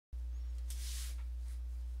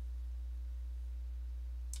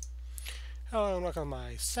Hello and welcome to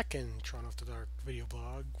my second Tron After Dark video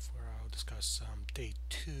blog where I'll discuss day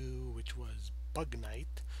 2, which was Bug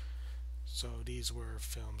Night. So these were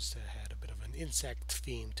films that had a bit of an insect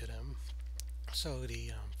theme to them. So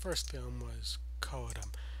the first film was called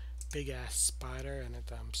Big Ass Spider, and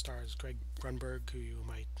it stars Greg Grunberg, who you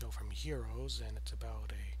might know from Heroes, and it's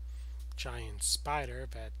about a giant spider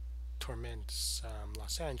that torments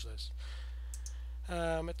Los Angeles.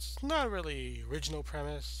 It's not a really original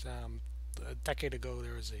premise. A decade ago,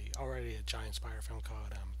 there was already a giant spider film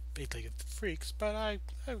called Eight-Legged Freaks, but I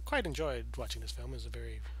quite enjoyed watching this film. It was a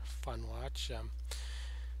very fun watch,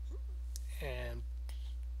 and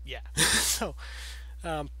yeah. so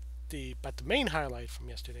um, the main highlight from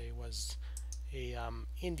yesterday was a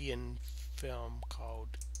Indian film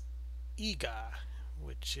called Ega,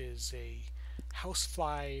 which is a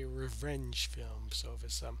housefly revenge film. So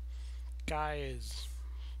this guy is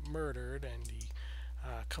murdered and he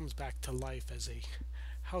comes back to life as a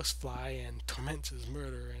housefly and torments his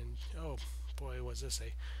murderer. And oh boy, was this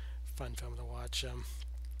a fun film to watch.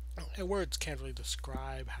 And words can't really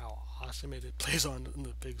describe how awesome it plays on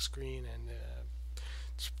the big screen, and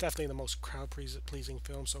it's definitely the most crowd pleasing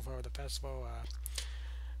film so far at the festival.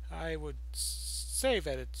 I would say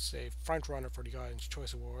that it's a front runner for the Audience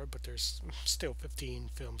Choice Award, but there's still 15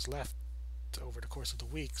 films left over the course of the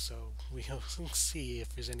week, so we'll see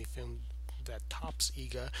if there's any film that tops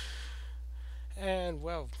Ega. And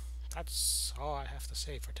well, that's all I have to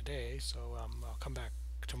say for today. So I'll come back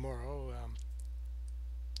tomorrow.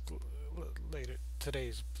 Later,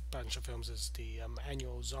 today's bunch of films is the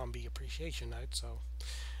annual Zombie Appreciation Night, so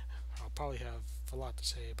I'll probably have a lot to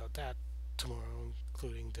say about that tomorrow,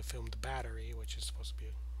 including the film The Battery, which is supposed to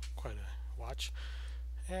be quite a watch.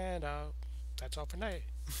 And that's all for tonight.